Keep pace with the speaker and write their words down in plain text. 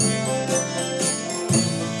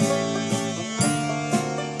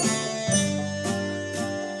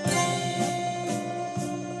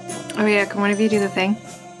yeah, can one of you do the thing?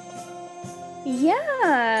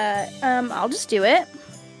 Yeah, I'll just do it.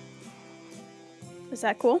 Is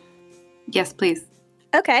that cool? Yes, please.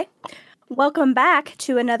 Okay. Welcome back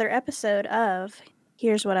to another episode of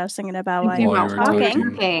Here's What I Was Thinking About While You While Were you were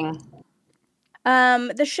Talking.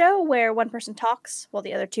 The show where one person talks while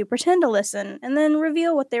the other two pretend to listen and then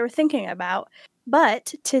reveal what they were thinking about.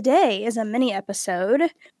 But today is a mini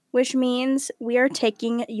episode, which means we are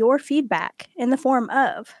taking your feedback in the form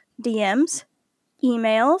of DMs,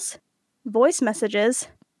 emails, voice messages,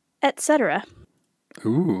 etc.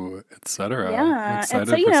 Ooh, etc. Yeah, I'm excited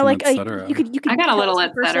so for some like etc. you could. I got a tell little us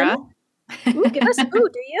the person- etc. Ooh, give us. Ooh,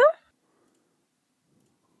 do you?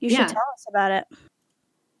 You Yeah. should tell us about it.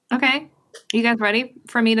 Okay. You guys ready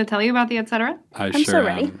for me to tell you about the etc.? I'm so sure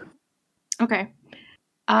ready. am. Okay.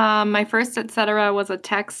 My first etc. was a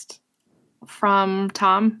text from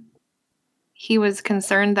Tom. He was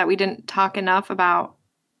concerned that we didn't talk enough about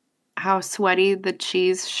how sweaty the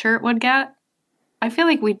cheese shirt would get. I feel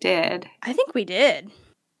like we did. I think we did.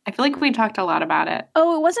 I feel like we talked a lot about it.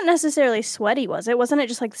 Oh, it wasn't necessarily sweaty, was it? Wasn't it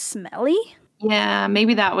just like smelly? Yeah,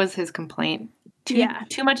 maybe that was his complaint.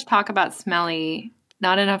 Too much talk about smelly,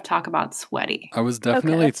 not enough talk about sweaty. I was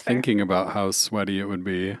definitely that's fair. thinking about how sweaty it would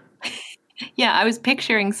be. Yeah, I was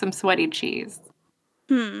picturing some sweaty cheese.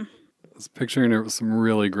 I was picturing it with some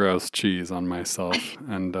really gross cheese on myself,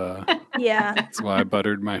 and Yeah. that's why I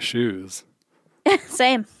buttered my shoes.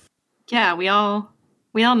 Same. Yeah, we all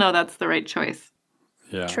know that's the right choice.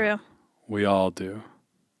 Yeah, True. we all do.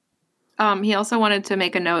 He also wanted to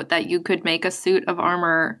make a note that you could make a suit of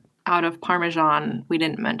armor out of Parmesan. We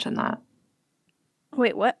didn't mention that.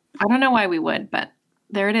 Wait, what? I don't know why we would, but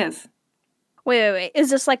there it is. Wait.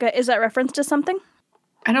 Is this is that reference to something?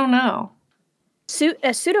 I don't know.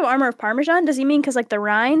 A suit of armor of Parmesan? Does he mean because like the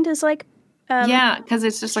rind is like? Yeah, because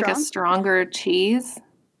it's just like a strong? stronger cheese.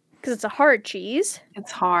 Because it's a hard cheese.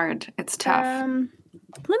 It's hard. It's tough.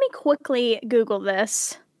 Let me quickly Google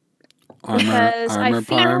this. Armor Because I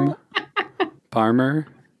feel- parm? Parmer?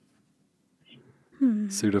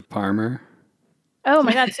 Suit of Parmer? Oh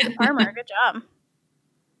my God, suit of armor. Good job.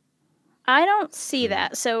 I don't see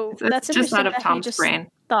that, so It's that's just interesting out of that he Tom's just brain.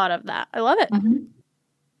 thought of that. I love it.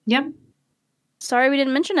 Yep. Sorry we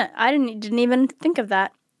didn't mention it. I didn't even think of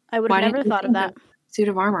that. I would have Why never didn't you thought of think that. Suit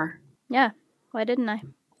of armor. Yeah. Why didn't I?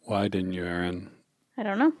 Why didn't you, Aaron? I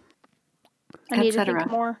don't know. I need to Etc.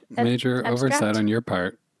 think more. Major abstract. oversight on your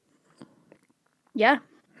part. Yeah,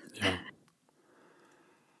 Yeah.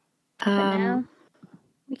 but now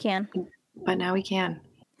we can. But now we can.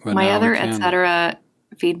 But My now we other can. etc.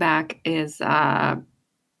 feedback is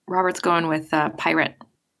Robert's going with pirate.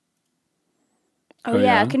 Oh, Oh,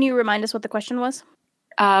 yeah. yeah? Can you remind us what the question was?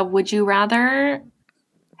 Would you rather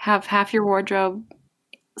have half your wardrobe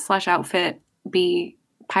 / outfit be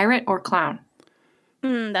pirate or clown?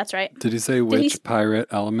 That's right. Did he say he which s- pirate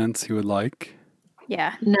elements he would like?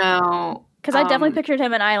 Yeah. No. Because I definitely pictured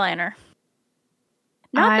him in eyeliner.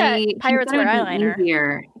 Not that pirates wear eyeliner.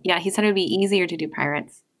 Easier. Yeah, he said it would be easier to do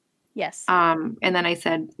pirates. Yes. And then I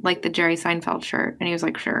said, like the Jerry Seinfeld shirt. And he was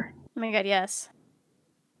like, sure. Oh my God, yes.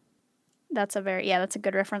 That's a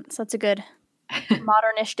good reference. That's a good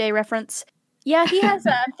modern-ish day reference. Yeah, he has,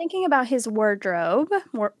 I'm thinking about his wardrobe,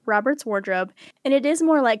 Robert's wardrobe, and it is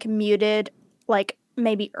more like muted, like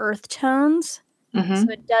maybe earth tones. Mm-hmm. So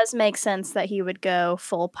it does make sense that he would go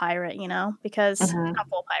full pirate, because, Mhm. not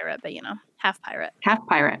full pirate, but, half pirate. Half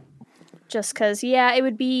pirate. Just because, yeah, it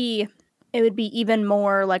would be even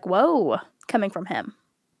more like, whoa, coming from him.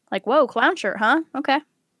 Like, whoa, clown shirt, huh? Okay.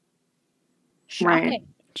 Shocking. Right.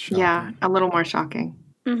 Yeah, a little more shocking.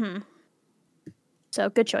 Mm-hmm. So,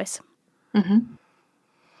 good choice. Mm-hmm.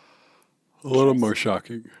 A little more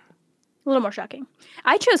shocking. A little more shocking.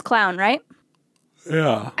 I chose clown, right?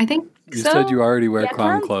 Yeah. I think You so. said you already wear Yeah,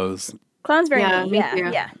 clown clown- clothes Clown's very Yeah, neat. me Yeah, too.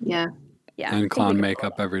 yeah, Yeah. yeah. and clown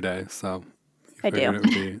makeup every day, so I figured do. it would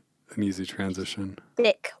be an easy transition.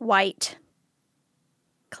 Thick, white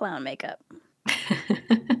clown makeup.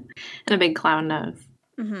 And a big clown nose.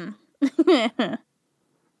 Mm-hmm.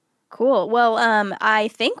 Cool. Well, I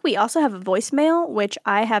think we also have a voicemail, which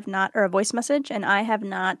I have not, or a voice message, and I have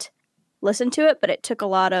not listened to it, but it took a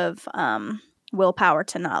lot of willpower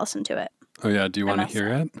to not listen to it. Oh yeah, do you want to must hear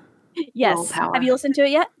say. it? Yes. Willpower. Have you listened to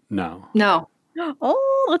it yet? No. No.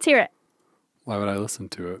 Oh, let's hear it. Why would I listen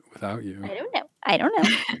to it without you? I don't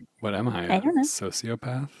know. What am I? I don't know. A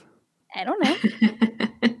sociopath? I don't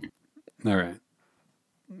know. All right.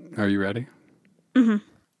 Are you ready? Mm-hmm.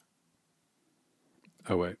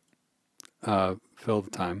 Oh wait. Fill the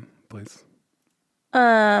time, please.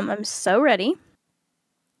 I'm so ready.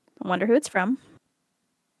 I wonder who it's from.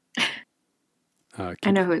 I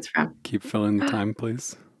Keep, know who it's from. keep filling the time,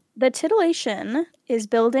 please. The titillation is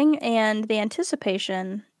building and the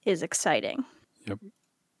anticipation is exciting. Yep.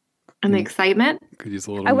 And the excitement? Could use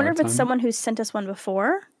a little I more wonder if it's time. someone who's sent us one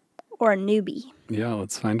before or a newbie. Yeah,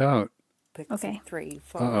 let's find out. Pixel Okay. 3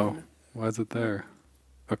 phone. Uh-oh. Why is it there?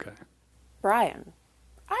 Okay. Brian,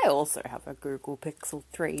 I also have a Google Pixel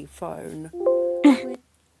 3 phone. We're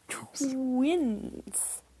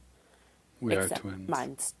twins. We are Except twins.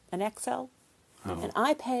 mine's an XL. Oh. And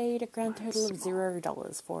I paid a grand total of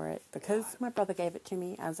 $0 for it because my brother gave it to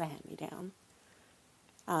me as a hand-me-down.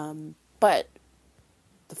 But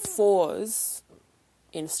the 4s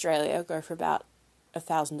in Australia go for about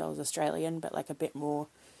 $1,000 Australian, but like a bit more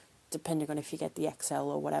depending on if you get the XL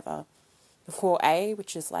or whatever. The 4A,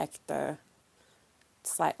 which is like the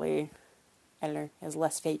slightly, I don't know, has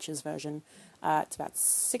less features version, it's about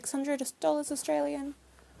 $600 Australian.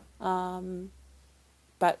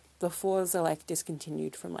 But the 4s are like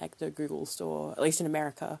discontinued from like the Google store, at least in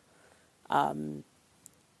America.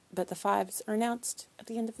 But the 5s are announced at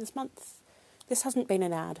the end of this month. This hasn't been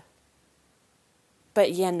an ad.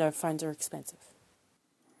 But yeah, no, phones are expensive.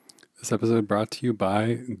 This episode brought to you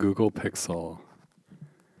by Google Pixel.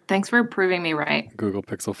 Thanks for proving me right. Google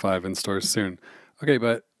Pixel 5 in stores soon. Okay,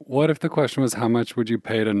 but what if the question was how much would you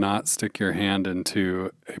pay to not stick your hand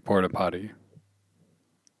into a porta potty?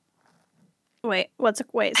 Wait,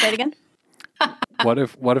 say it again? What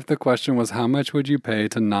if the question was how much would you pay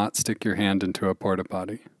to not stick your hand into a porta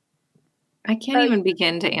potty? I can't even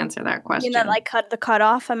begin to answer that question. You know, like the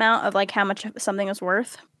cutoff amount of like how much something is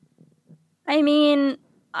worth? I mean,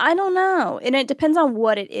 I don't know. And it depends on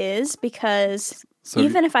what it is because So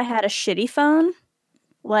even if I had a shitty phone,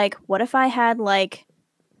 like what if I had like,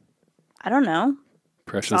 I don't know,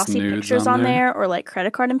 precious saucy nudes pictures on there. there or like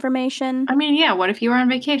credit card information? I mean, yeah, what if you were on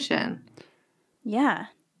vacation? Yeah.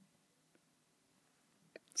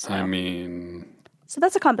 I mean, So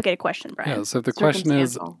that's a complicated question, Brian. yeah. So if the question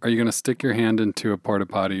is, Circumstantial. are you going to stick your hand into a porta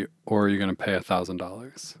potty or are you going to pay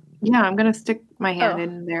 $1,000 Yeah, I'm going to stick my hand Oh.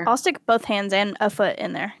 in there. I'll stick both hands and a foot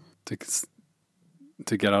in there.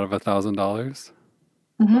 to get out of $1,000?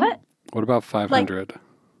 Mhm. What? What about 500?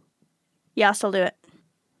 Yeah, I'll still do it.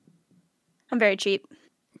 I'm very cheap.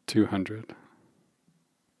 200?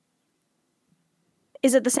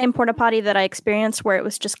 Is it the same porta potty that I experienced where it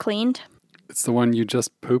was just cleaned? It's the one you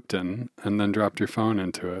just pooped in and then dropped your phone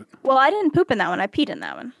into it. Well, I didn't poop in that one. I peed in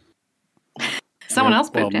that one. Someone else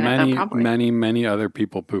pooped in many, it, though, probably. many other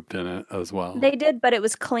people pooped in it as well. They did, but it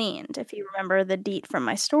was cleaned. If you remember the deet from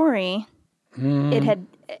my story, it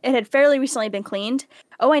had fairly recently been cleaned.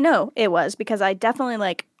 Oh, I know it was because I definitely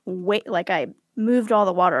I moved all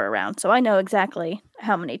the water around, so I know exactly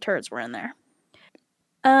how many turds were in there.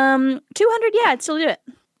 200, yeah, I'd still do it.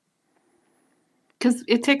 Because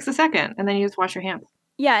it takes a second, and then you just wash your hands.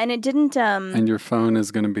 Yeah, and it didn't. And your phone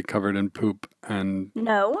is going to be covered in poop and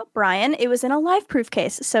No, Brian, it was in a life-proof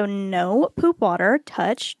case, so no poop water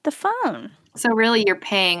touched the phone. So really, you're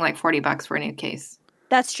paying like $40 for a new case.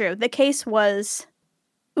 That's true. The case was,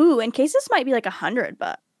 and cases might be like $100,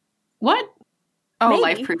 but What? Oh, Maybe.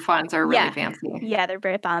 life-proof phones are really Yeah. fancy. yeah, they're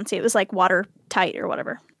very fancy. It was like watertight or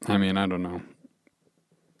whatever. I mean, I don't know.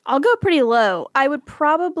 I'll go pretty low. I would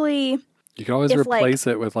probably. You could always If, like- replace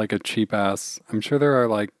it with like a cheap ass. I'm sure there are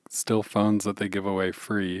like still phones that they give away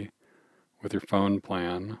free with your phone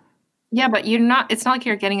plan. Yeah, but you're not. It's not like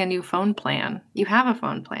you're getting a new phone plan. You have a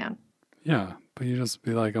phone plan. Yeah, but you just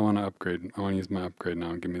be like, I want to upgrade. I want to use my upgrade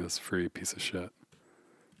now and give me this free piece of shit.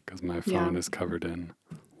 Because my phone is covered in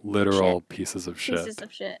literal pieces of shit. Pieces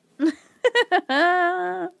of shit.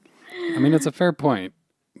 I mean, it's a fair point.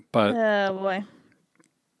 But Oh boy.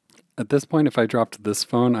 at this point, if I dropped this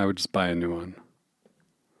phone, I would just buy a new one.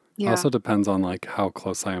 Yeah. Also depends on like how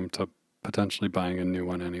close I am to potentially buying a new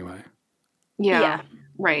one anyway. Yeah.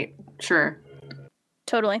 Right. Sure.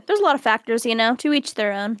 Totally. There's a lot of factors, to each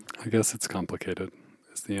their own. I guess it's complicated.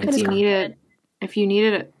 Is the If answer? you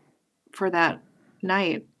needed it for that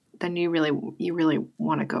night, then you really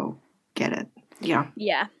want to go get it. Yeah.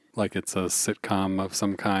 Yeah. Like it's a sitcom of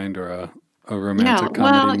some kind or a romantic comedy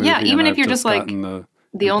well, movie. yeah, and even if I've you're just, like, gotten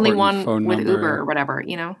The only important one phone with number. Uber or whatever,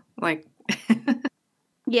 like.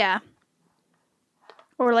 Yeah.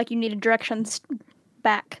 Or like you needed directions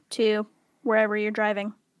back to wherever you're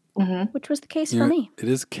driving, Mhm. which was the case You for know, me. It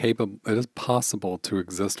is capable. It is possible to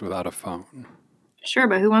exist without a phone. Sure,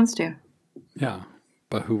 but who wants to? Yeah,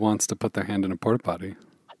 but who wants to put their hand in a porta potty?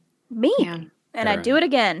 Me. Yeah. And I'd do it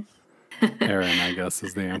again. Aaron, I guess,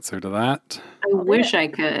 is the answer to that. I wish I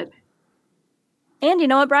could. And you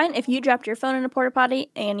know what, Brian? If you dropped your phone in a porta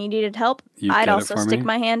potty and you needed help, You'd I'd get it also for stick me?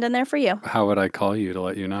 my hand in there for you. How would I call you to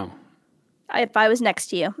let you know? if I was next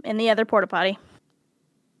to you in the other porta potty.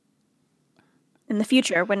 In the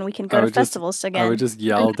future, when we can go to festivals again. I would just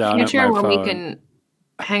yell down at my future when phone. we can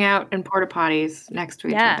hang out in porta potties next to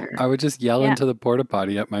each Yeah. other. I would just yell Yeah. into the porta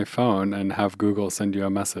potty at my phone and have Google send you a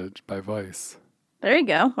message by voice. There you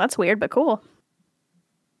go. That's weird, but cool.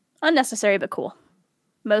 Unnecessary, but cool.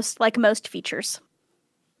 Most features.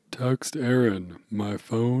 Text Aaron, my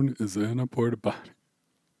phone is in a porta potty.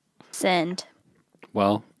 Send.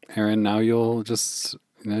 Well, Aaron, now you'll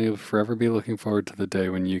forever be looking forward to the day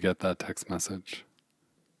when you get that text message.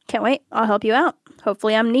 Can't wait. I'll help you out.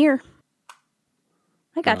 Hopefully I'm near.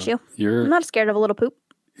 I got you. I'm not scared of a little poop.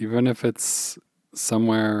 Even if it's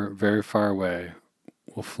somewhere very far away,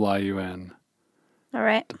 we'll fly you in. All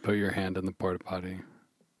right. To put your hand in the porta potty.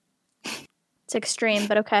 It's extreme,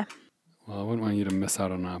 but okay. Well, I wouldn't want you to miss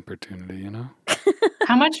out on an opportunity, you know?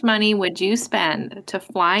 How much money would you spend to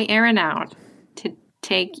fly Aaron out to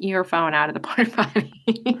take your phone out of the porta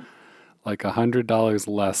potty? Like $100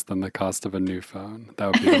 less than the cost of a new phone. That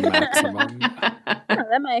would be the maximum. Oh,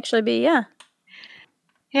 that might actually be, yeah.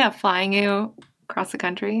 Yeah, flying you across the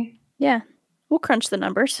country. Yeah. We'll crunch the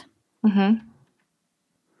numbers. Mm-hmm.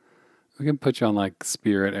 We can put you on like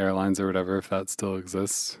Spirit Airlines or whatever if that still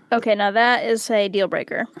exists. Okay, now that is a deal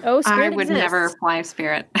breaker. Oh, Spirit I would exists. never fly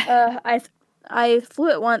Spirit. I flew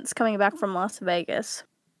it once coming back from Las Vegas,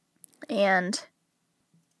 and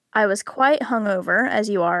I was quite hungover, as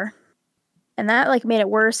you are, and that like made it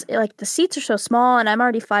worse. The seats are so small, and I'm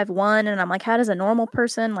already 5'1", and I'm like, how does a normal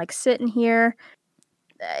person like sit in here?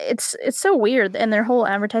 It's so weird, and their whole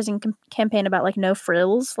advertising campaign about like no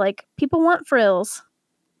frills, like people want frills.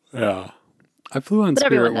 Yeah. I flew on But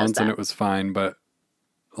Spirit everyone knows once and that. it was fine, but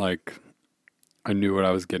like I knew what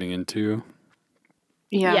I was getting into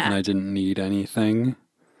Yeah. Yeah. and I didn't need anything.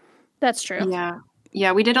 That's true.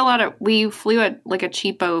 Yeah, we flew at like a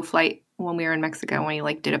cheapo flight when we were in Mexico, and we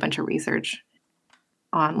like did a bunch of research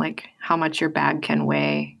on like how much your bag can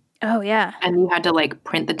weigh. Oh yeah. And you had to like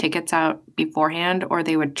print the tickets out beforehand, or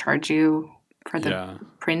they would charge you for the Yeah.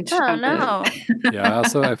 print. Oh of no. Yeah.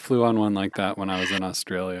 I flew on one like that when I was in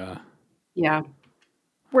Australia. Yeah.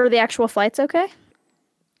 Were the actual flights okay?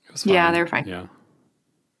 It was fine. Yeah, they were fine. Yeah.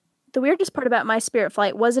 The weirdest part about my Spirit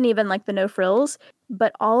flight wasn't even like the no frills,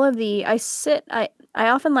 but all of the I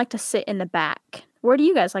often like to sit in the back. Where do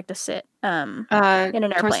you guys like to sit? In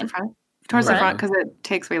an airplane. Towards the Right. front, because it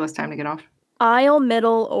takes way less time to get off. Aisle,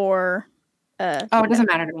 middle, or Oh, it doesn't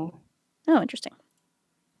matter to me. Oh, interesting.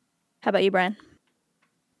 How about you, Brian?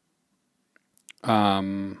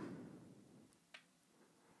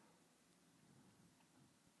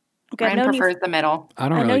 Okay, Brian prefers the middle. I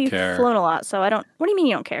don't I know really you've care. flown a lot, so I don't. What do you mean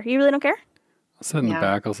you don't care? You really don't care? I'll sit in the Yeah.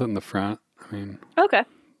 back. I'll sit in the front. I mean, Okay.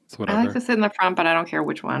 it's I whatever. like to sit in the front, but I don't care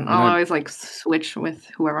which one. And I'll I- always like switch with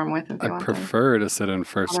whoever I'm with if they I want prefer to sit in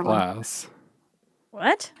first Other one. class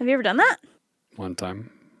What? Have you ever done that? one time.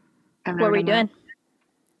 to. What were you doing?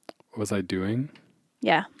 What was I doing?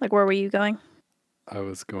 Yeah, like where were you going? I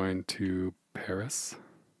was going to Paris.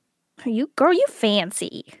 Girl, you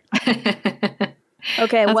fancy.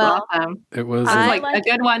 Okay, That's well, awesome. It was I Like like a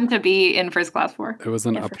good one to be in first class for. it was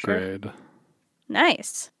an Yeah, for sure. upgrade.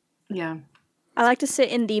 nice. Yeah. I like to sit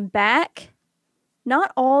in the back,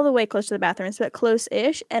 not all the way close to the bathrooms, but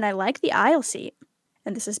close-ish, and I like the aisle seat.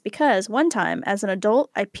 And this is because one time, as an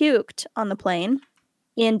adult, I puked on the plane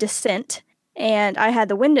in descent, and I had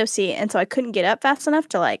the window seat, and so I couldn't get up fast enough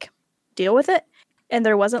to like deal with it. And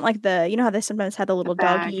there wasn't like you know how they sometimes had the little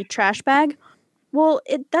bag. doggy trash bag? Well,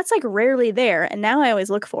 that's like rarely there, and now I always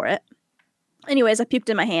look for it. Anyways, I puked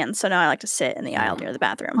in my hands, so now I like to sit in the aisle near the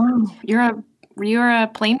bathroom. Oh, you're a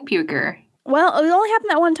plane puker. Well, it only happened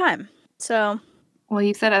that one time, so Well,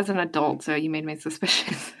 you said as an adult, so you made me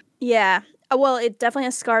suspicious. yeah. Well, it definitely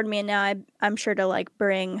has scarred me, and now I'm sure to like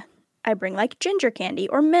bring like ginger candy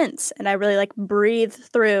or mints, and I really like breathe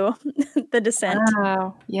through the descent.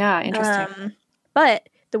 Wow. Yeah, interesting. But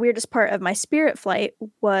the weirdest part of my Spirit flight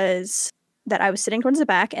was that I was sitting towards the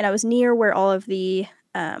back, and I was near where all of the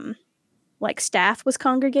like staff was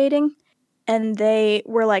congregating, and they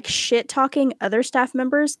were like shit talking other staff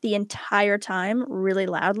members the entire time, really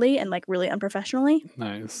loudly and like really unprofessionally.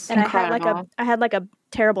 Nice. And Incredible. I had like a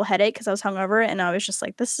terrible headache because I was hungover, and I was just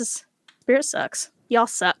like, Spirit sucks. Y'all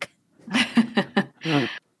suck. Yeah.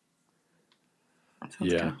 That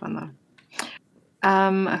sounds Yeah. kind of fun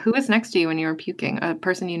though. Who was next to you when you were puking? A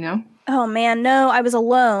person you know? Oh man, no, I was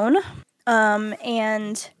alone.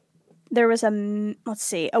 And there was a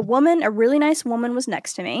woman, a really nice woman was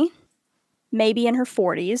next to me, maybe in her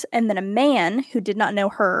 40s, and then a man who did not know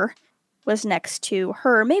her was next to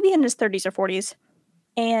her, maybe in his 30s or 40s.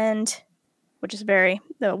 And which is the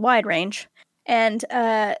wide range. And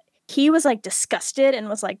he was like disgusted and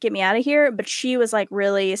was like, "Get me out of here." But she was like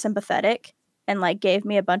really sympathetic and like gave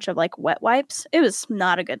me a bunch of like wet wipes. It was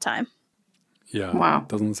not a good time. Yeah. Wow.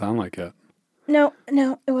 Doesn't sound like it. No,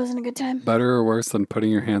 it wasn't a good time. Better or worse than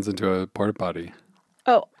putting your hands into a porta potty?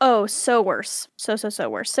 Oh, so worse. So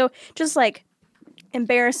worse. So just like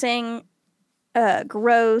embarrassing,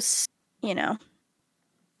 gross, Yeah,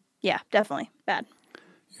 definitely bad.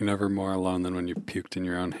 You're never more alone than when you puked in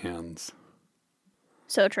your own hands.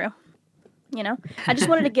 So true. I just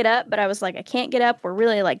wanted to get up, but I was like, I can't get up. We're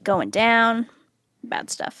really like going down. Bad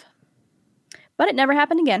stuff. But it never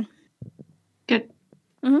happened again. Good.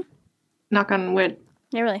 Mhm. Knock on wood.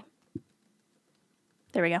 Yeah, really.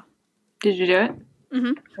 There we go. Did you do it?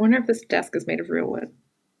 Mhm. I wonder if this desk is made of real wood.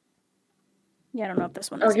 Yeah, I don't know if this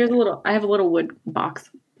one Oh, is. here's I have a little wood box.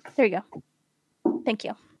 There you go. Thank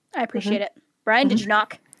you. I appreciate it. Brian, did you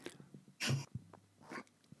knock?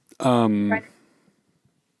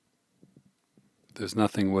 There's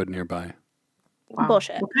nothing wood nearby. Wow.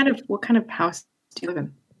 Bullshit. What kind of house do you live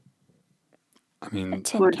in? I mean, A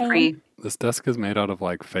tin Wood can. free. this desk is made out of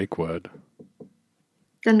like fake wood.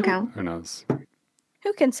 Doesn't count. Who knows?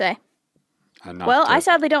 Who can say? I knocked Well, I it.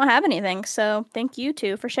 sadly don't have anything, so thank you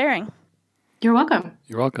two for sharing. You're welcome.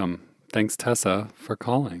 You're welcome. Thanks, Tessa, for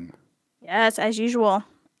calling. Yes, as usual.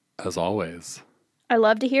 As always. I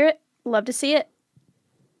love to hear it. Love to see it.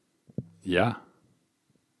 Yeah.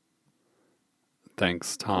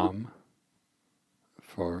 Thanks, Tom,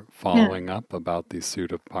 for following up about the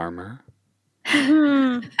suit of Parmer.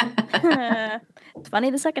 It's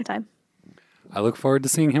funny the second time. I look forward to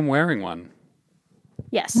seeing him wearing one.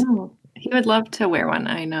 Yes. Oh, he would love to wear one,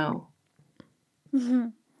 I know.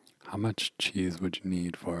 How much cheese would you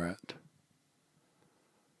need for it?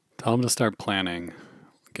 Tell him to start planning.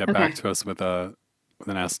 Get back to us with an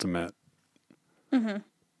estimate.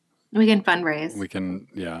 We can fundraise. We can,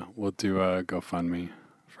 we'll do a GoFundMe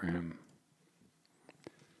for him.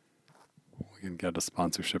 We can get a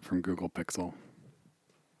sponsorship from Google Pixel.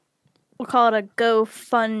 We'll call it a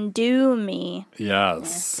GoFundMe.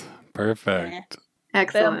 Yes. Perfect.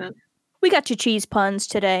 Excellent. We got your cheese puns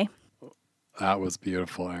today. That was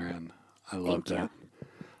beautiful, Erin. I loved it.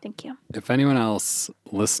 Thank you. If anyone else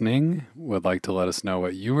listening would like to let us know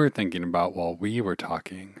what you were thinking about while we were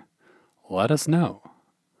talking, let us know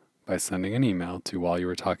by sending an email to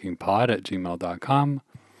whileyouweretalkingpod@gmail.com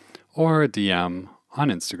or a DM on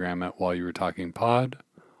Instagram at whileyouweretalkingpod,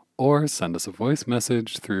 or send us a voice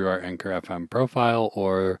message through our Anchor FM profile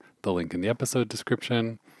or the link in the episode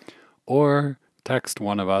description, or text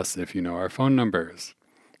one of us if you know our phone numbers,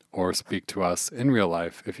 or speak to us in real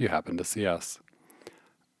life if you happen to see us.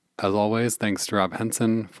 As always, thanks to Rob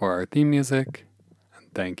Henson for our theme music,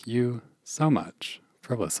 and thank you so much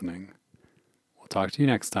for listening. We'll talk to you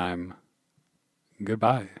next time.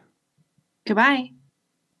 Goodbye. Goodbye.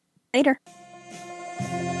 Later.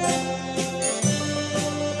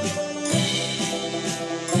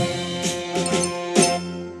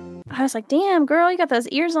 I was like, damn, girl, you got those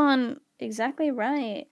ears on exactly right.